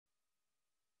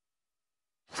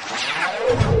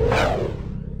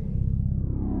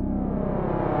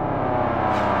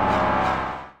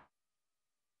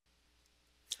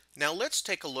Now let's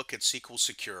take a look at SQL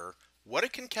Secure, what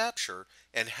it can capture,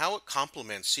 and how it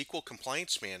complements SQL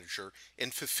Compliance Manager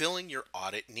in fulfilling your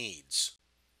audit needs.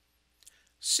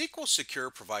 SQL Secure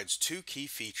provides two key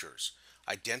features: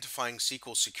 identifying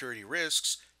SQL security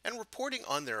risks and reporting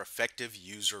on their effective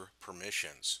user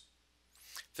permissions.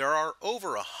 There are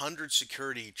over 100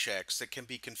 security checks that can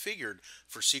be configured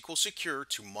for SQL Secure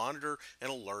to monitor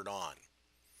and alert on.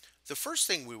 The first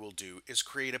thing we will do is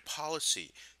create a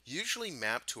policy, usually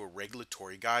mapped to a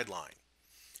regulatory guideline.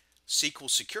 SQL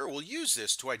Secure will use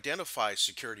this to identify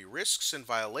security risks and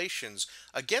violations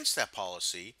against that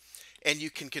policy, and you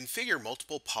can configure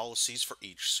multiple policies for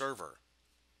each server.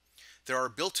 There are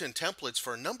built-in templates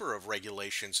for a number of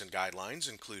regulations and guidelines,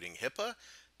 including HIPAA,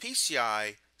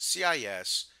 PCI,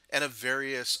 CIS, and of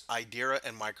various IDERA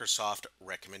and Microsoft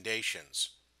recommendations.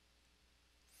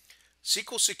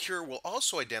 SQL Secure will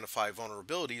also identify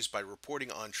vulnerabilities by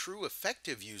reporting on true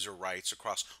effective user rights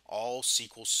across all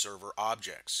SQL Server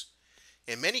objects.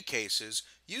 In many cases,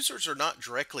 users are not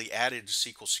directly added to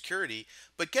SQL Security,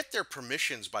 but get their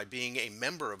permissions by being a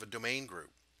member of a domain group.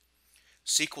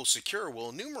 SQL Secure will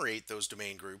enumerate those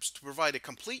domain groups to provide a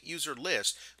complete user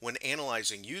list when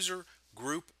analyzing user,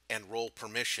 group, and role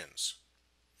permissions.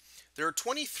 There are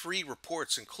 23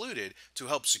 reports included to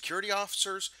help security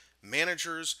officers,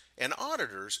 managers, and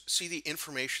auditors see the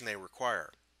information they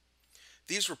require.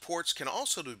 These reports can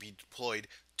also be deployed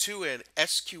to an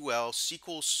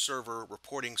SQL Server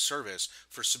reporting service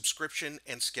for subscription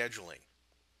and scheduling.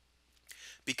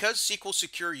 Because SQL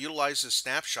Secure utilizes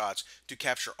snapshots to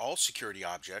capture all security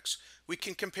objects, we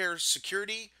can compare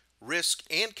security, risk,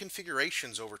 and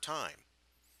configurations over time.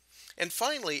 And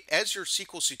finally, as your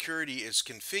SQL Security is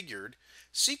configured,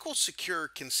 SQL Secure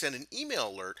can send an email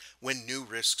alert when new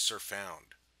risks are found.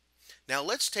 Now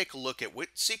let's take a look at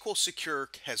what SQL Secure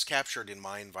has captured in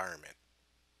my environment.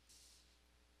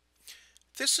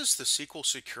 This is the SQL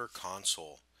Secure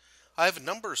console. I have a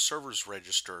number of servers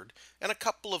registered and a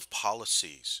couple of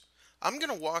policies. I'm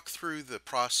going to walk through the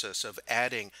process of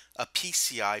adding a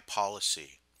PCI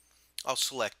policy. I'll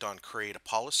select on Create a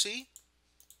Policy.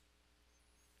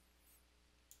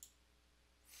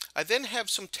 I then have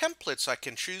some templates I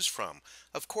can choose from.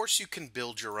 Of course, you can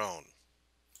build your own.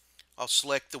 I'll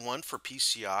select the one for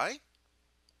PCI.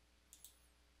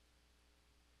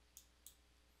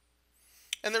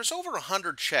 And there's over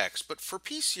 100 checks, but for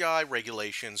PCI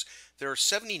regulations, there are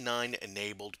 79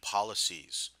 enabled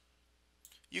policies.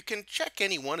 You can check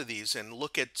any one of these and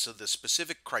look at the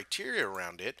specific criteria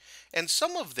around it, and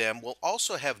some of them will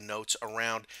also have notes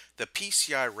around the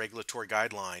PCI regulatory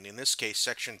guideline, in this case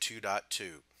section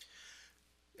 2.2.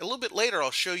 A little bit later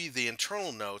I'll show you the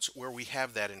internal notes where we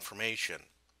have that information.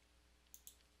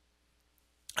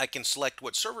 I can select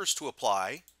what servers to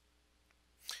apply,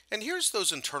 and here's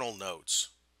those internal notes.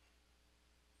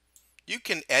 You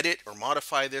can edit or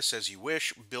modify this as you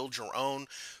wish, build your own.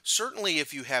 Certainly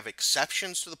if you have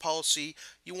exceptions to the policy,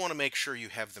 you want to make sure you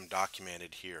have them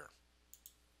documented here.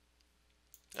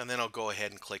 And then I'll go ahead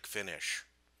and click Finish.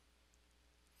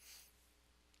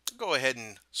 Go ahead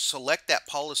and select that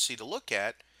policy to look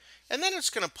at, and then it's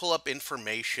going to pull up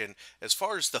information as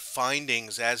far as the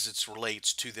findings as it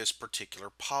relates to this particular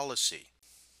policy.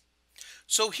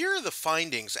 So here are the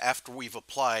findings after we've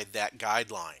applied that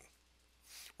guideline.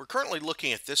 We're currently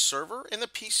looking at this server and the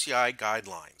PCI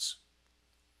guidelines.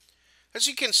 As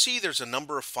you can see, there's a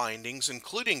number of findings,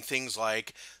 including things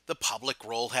like the public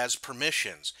role has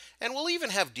permissions, and we'll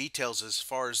even have details as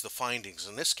far as the findings.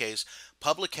 In this case,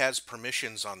 public has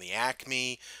permissions on the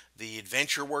Acme, the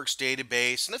AdventureWorks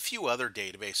database, and a few other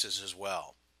databases as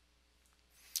well.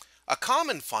 A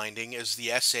common finding is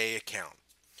the SA account.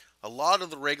 A lot of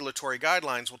the regulatory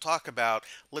guidelines will talk about,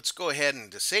 let's go ahead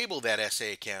and disable that SA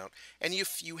account, and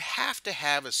if you have to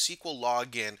have a SQL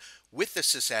login with the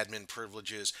sysadmin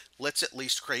privileges, let's at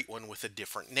least create one with a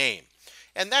different name.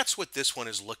 And that's what this one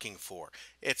is looking for.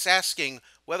 It's asking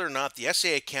whether or not the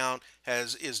SA account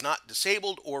is not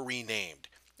disabled or renamed,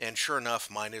 and sure enough,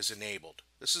 mine is enabled.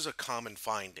 This is a common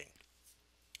finding.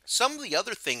 Some of the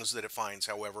other things that it finds,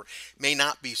 however, may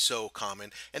not be so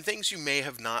common and things you may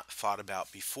have not thought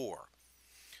about before.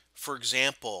 For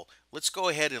example, let's go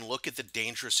ahead and look at the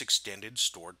dangerous extended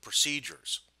stored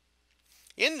procedures.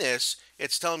 In this,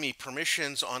 it's telling me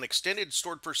permissions on extended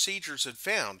stored procedures had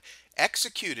found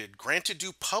executed, granted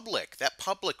to public, that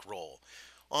public role,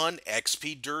 on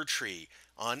XP dir tree,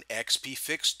 on XP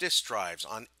fixed disk drives,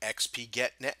 on XP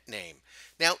get net name.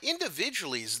 Now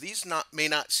individually these may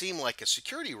not seem like a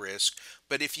security risk,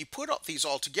 but if you put these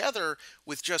all together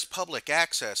with just public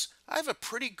access, I have a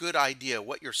pretty good idea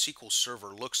what your SQL Server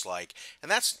looks like, and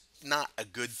that's not a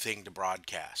good thing to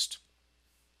broadcast.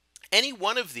 Any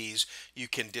one of these, you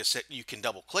can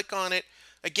double click on it.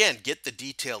 Again, get the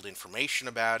detailed information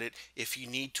about it. If you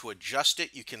need to adjust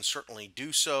it, you can certainly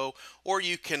do so, or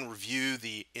you can review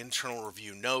the internal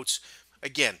review notes.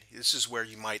 Again, this is where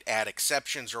you might add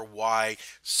exceptions or why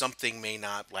something may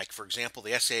not, like for example,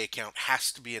 the SA account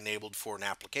has to be enabled for an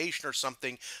application or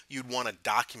something. You'd want to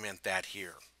document that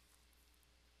here.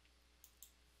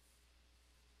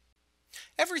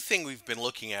 Everything we've been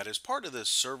looking at is part of the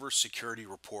server security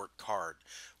report card.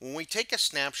 When we take a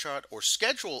snapshot or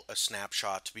schedule a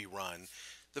snapshot to be run,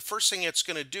 the first thing it's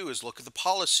going to do is look at the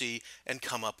policy and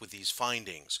come up with these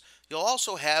findings. You'll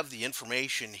also have the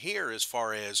information here as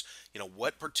far as,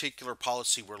 what particular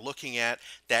policy we're looking at,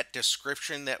 that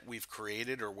description that we've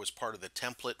created or was part of the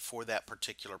template for that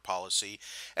particular policy,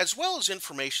 as well as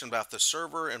information about the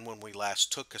server and when we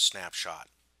last took a snapshot.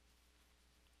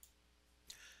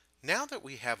 Now that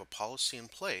we have a policy in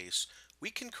place, we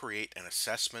can create an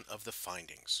assessment of the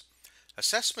findings.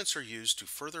 Assessments are used to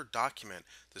further document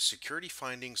the security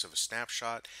findings of a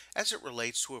snapshot as it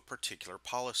relates to a particular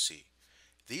policy.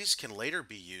 These can later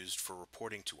be used for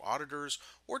reporting to auditors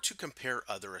or to compare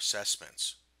other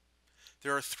assessments.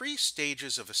 There are three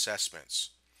stages of assessments.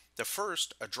 The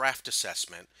first, a draft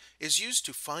assessment, is used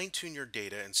to fine-tune your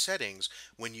data and settings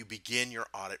when you begin your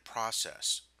audit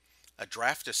process. A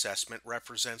draft assessment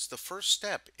represents the first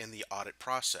step in the audit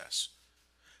process.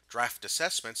 Draft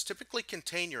assessments typically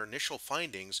contain your initial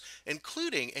findings,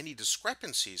 including any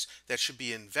discrepancies that should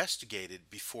be investigated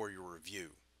before your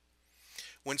review.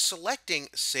 When selecting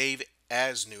Save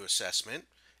as New Assessment,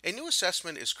 a new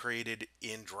assessment is created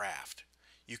in draft.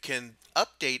 You can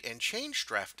update and change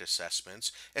draft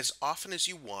assessments as often as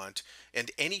you want,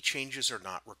 and any changes are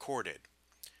not recorded.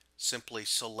 Simply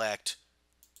select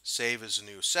Save as a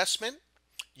New Assessment.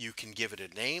 You can give it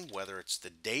a name, whether it's the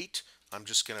date. I'm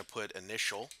just going to put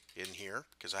initial in here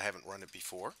because I haven't run it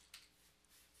before.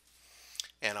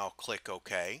 And I'll click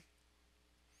OK.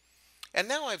 And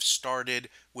now I've started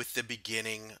with the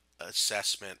beginning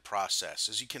assessment process.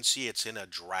 As you can see, it's in a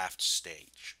draft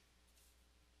stage.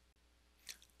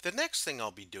 The next thing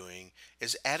I'll be doing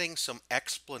is adding some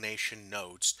explanation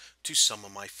notes to some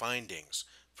of my findings.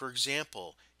 For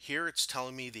example, here it's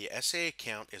telling me the SA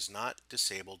account is not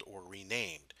disabled or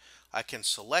renamed. I can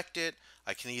select it.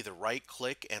 I can either right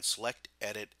click and select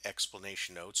Edit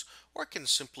Explanation Notes, or I can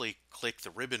simply click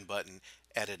the ribbon button,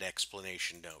 Edit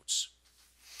Explanation Notes.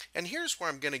 And here's where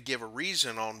I'm going to give a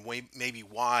reason on maybe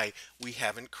why we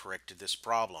haven't corrected this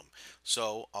problem.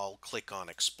 So I'll click on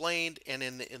Explained, and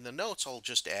in the notes I'll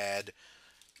just add,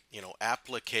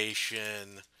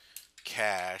 application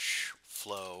cash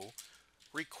flow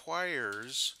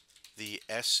requires the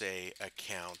SA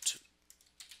account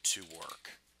to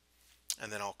work.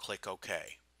 And then I'll click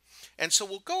OK. And so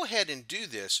we'll go ahead and do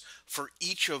this for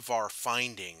each of our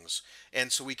findings.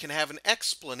 And so we can have an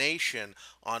explanation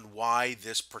on why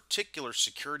this particular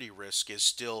security risk is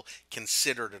still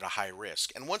considered at a high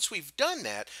risk. And once we've done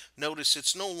that, notice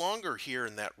it's no longer here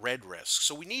in that red risk.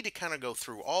 So we need to kind of go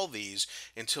through all these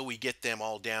until we get them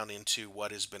all down into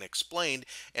what has been explained.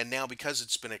 And now because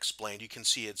it's been explained, you can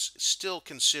see it's still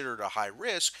considered a high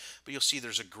risk, but you'll see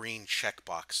there's a green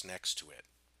checkbox next to it.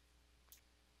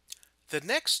 The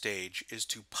next stage is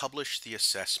to publish the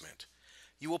assessment.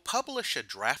 You will publish a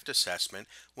draft assessment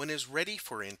when it is ready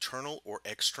for internal or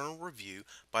external review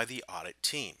by the audit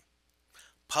team.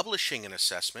 Publishing an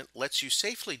assessment lets you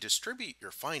safely distribute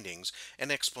your findings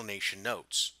and explanation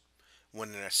notes.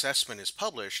 When an assessment is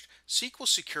published, SQL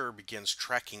Secure begins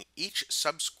tracking each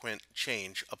subsequent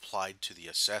change applied to the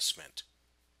assessment.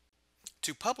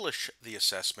 To publish the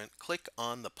assessment, click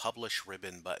on the Publish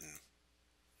ribbon button.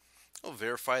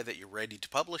 Verify that you're ready to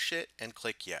publish it and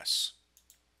click Yes.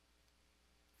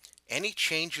 Any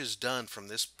changes done from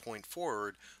this point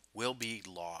forward will be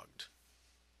logged.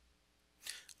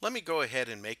 Let me go ahead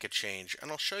and make a change,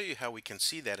 and I'll show you how we can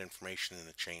see that information in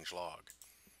the change log.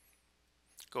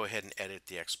 Go ahead and edit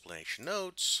the explanation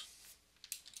notes.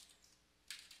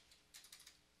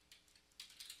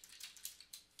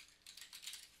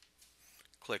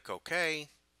 Click OK.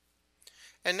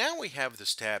 And now we have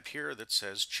this tab here that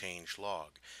says Change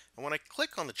Log. And when I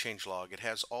click on the change log, it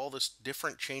has all the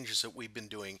different changes that we've been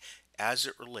doing as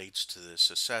it relates to this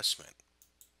assessment.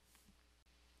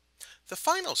 The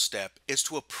final step is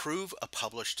to approve a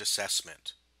published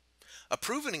assessment.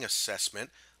 Approving an assessment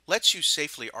lets you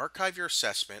safely archive your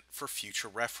assessment for future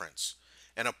reference.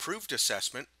 An approved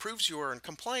assessment proves you are in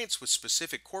compliance with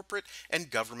specific corporate and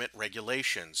government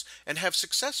regulations and have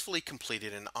successfully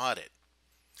completed an audit.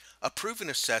 Approve an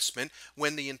assessment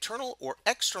when the internal or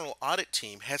external audit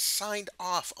team has signed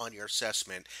off on your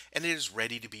assessment and it is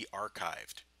ready to be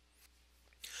archived.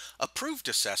 Approved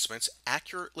assessments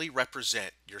accurately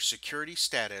represent your security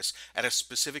status at a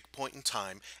specific point in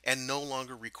time and no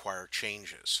longer require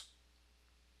changes.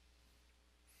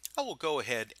 I will go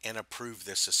ahead and approve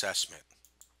this assessment.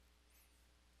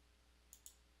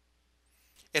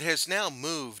 It has now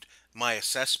moved my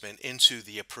assessment into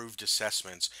the approved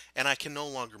assessments, and I can no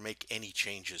longer make any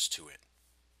changes to it.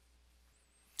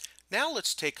 Now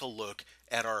let's take a look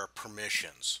at our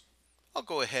permissions. I'll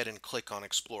go ahead and click on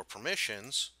Explore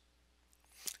Permissions.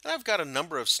 And I've got a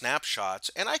number of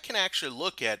snapshots, and I can actually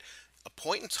look at a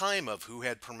point in time of who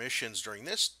had permissions during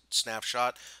this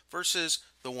snapshot versus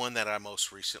the one that I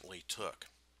most recently took.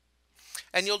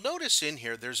 And you'll notice in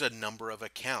here there's a number of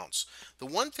accounts. The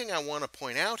one thing I want to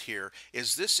point out here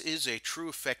is this is a true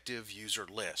effective user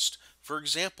list. For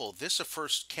example, this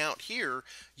first count here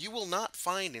you will not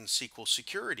find in SQL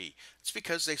Security. It's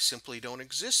because they simply don't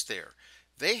exist there.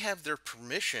 They have their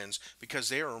permissions because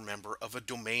they are a member of a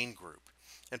domain group.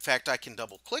 In fact, I can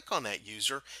double click on that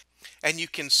user and you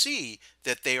can see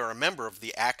that they are a member of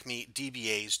the Acme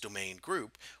DBAs domain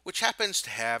group, which happens to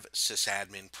have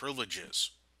sysadmin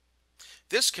privileges.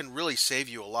 This can really save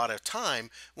you a lot of time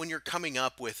when you're coming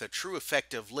up with a true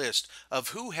effective list of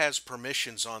who has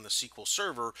permissions on the SQL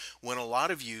Server when a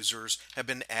lot of users have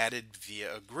been added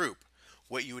via a group.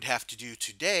 What you would have to do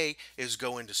today is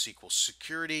go into SQL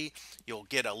Security. You'll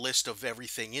get a list of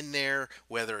everything in there,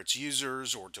 whether it's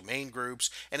users or domain groups.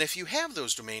 And if you have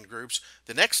those domain groups,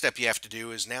 the next step you have to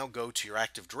do is now go to your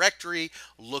Active Directory,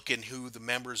 look in who the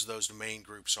members of those domain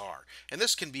groups are. And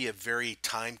this can be a very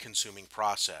time-consuming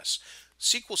process.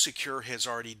 SQL Secure has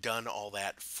already done all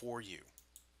that for you.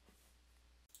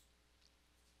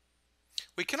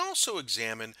 We can also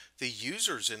examine the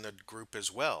users in the group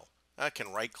as well. I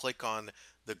can right click on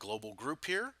the global group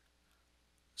here,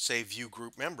 say view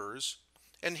group members,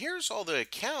 and here's all the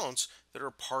accounts that are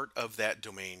part of that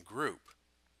domain group.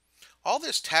 All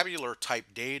this tabular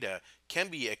type data can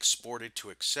be exported to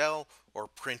Excel or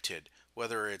printed,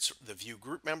 whether it's the view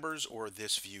group members or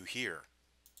this view here.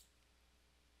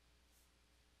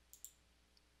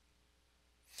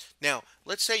 Now,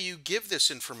 let's say you give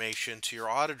this information to your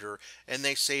auditor and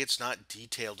they say it's not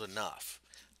detailed enough.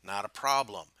 Not a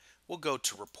problem. We'll go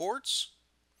to Reports.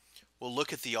 We'll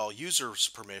look at the All Users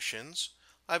permissions.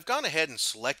 I've gone ahead and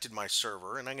selected my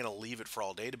server, and I'm going to leave it for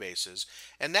all databases.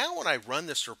 And now when I run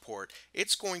this report,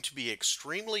 it's going to be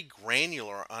extremely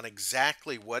granular on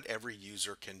exactly what every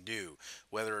user can do,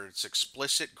 whether it's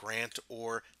explicit, grant,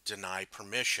 or deny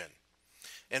permission.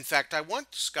 In fact, I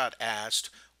once got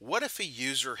asked, what if a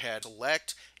user had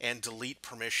select and delete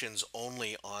permissions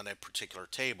only on a particular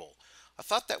table? I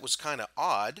thought that was kind of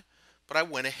odd, but I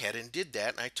went ahead and did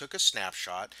that, and I took a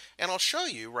snapshot, and I'll show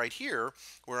you right here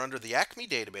where under the Acme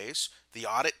database, the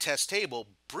audit test table,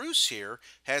 Bruce here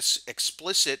has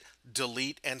explicit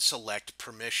delete and select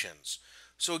permissions.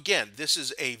 So again, this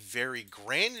is a very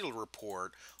granular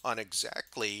report on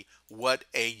exactly what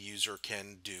a user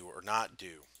can do or not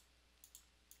do.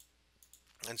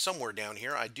 And somewhere down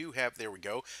here, I do have, there we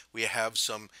go, we have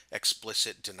some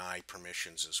explicit deny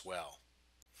permissions as well.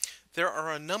 There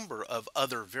are a number of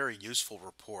other very useful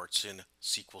reports in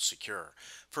SQL Secure.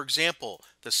 For example,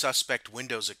 the suspect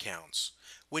Windows accounts.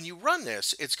 When you run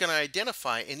this, it's going to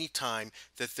identify any time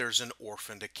that there's an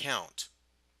orphaned account.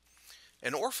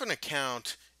 An orphan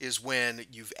account is when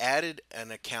you've added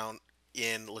an account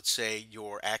in, let's say,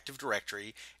 your Active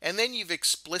Directory, and then you've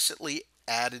explicitly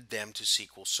added them to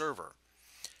SQL Server.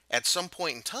 At some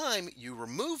point in time, you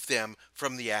remove them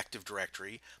from the Active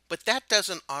Directory, but that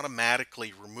doesn't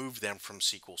automatically remove them from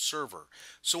SQL Server.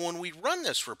 So when we run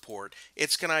this report,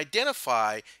 it's going to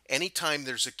identify anytime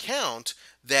there's a count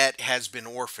that has been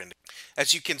orphaned.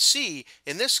 As you can see,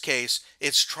 in this case,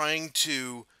 it's trying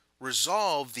to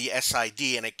resolve the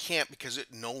SID, and it can't because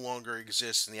it no longer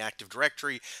exists in the Active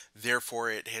Directory,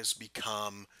 therefore it has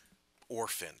become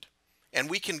orphaned. And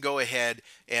we can go ahead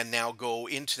and now go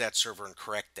into that server and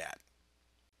correct that.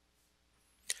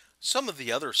 Some of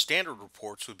the other standard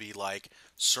reports would be like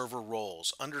server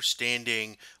roles,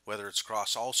 understanding whether it's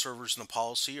across all servers in the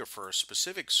policy or for a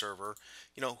specific server,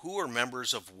 who are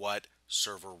members of what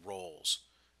server roles.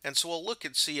 And so we'll look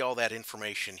and see all that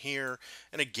information here.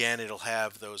 And again, it'll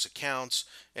have those accounts.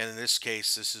 And in this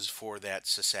case, this is for that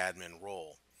sysadmin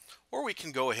role. Or we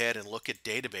can go ahead and look at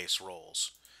database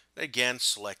roles. Again,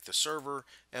 select the server,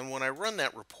 and when I run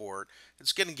that report,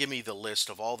 it's going to give me the list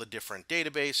of all the different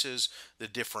databases, the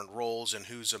different roles, and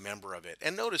who's a member of it.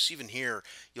 And notice even here,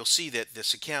 you'll see that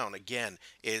this account, again,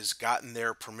 is gotten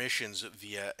their permissions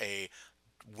via a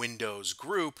Windows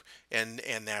group, and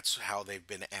that's how they've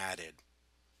been added.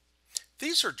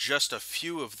 These are just a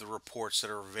few of the reports that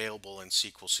are available in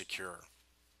SQL Secure.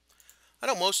 I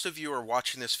know most of you are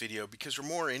watching this video because you're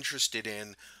more interested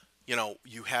in,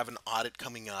 you have an audit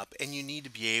coming up and you need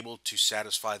to be able to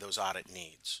satisfy those audit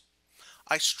needs.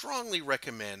 I strongly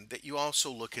recommend that you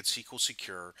also look at SQL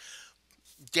Secure,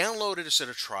 download it as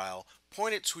a trial,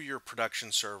 point it to your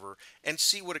production server, and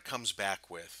see what it comes back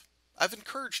with. I've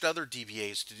encouraged other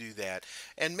DBAs to do that,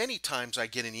 and many times I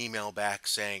get an email back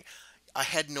saying, I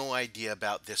had no idea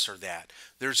about this or that.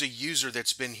 There's a user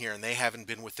that's been here and they haven't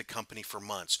been with the company for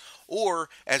months. Or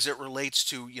as it relates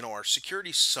to, our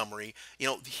security summary,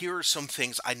 here are some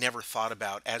things I never thought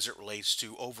about as it relates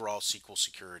to overall SQL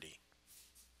security.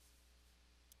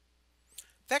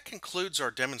 That concludes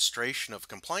our demonstration of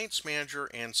Compliance Manager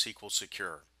and SQL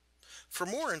Secure. For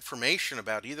more information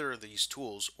about either of these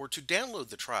tools or to download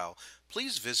the trial,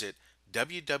 please visit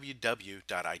www.idera.com.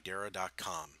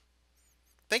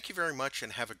 Thank you very much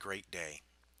and have a great day.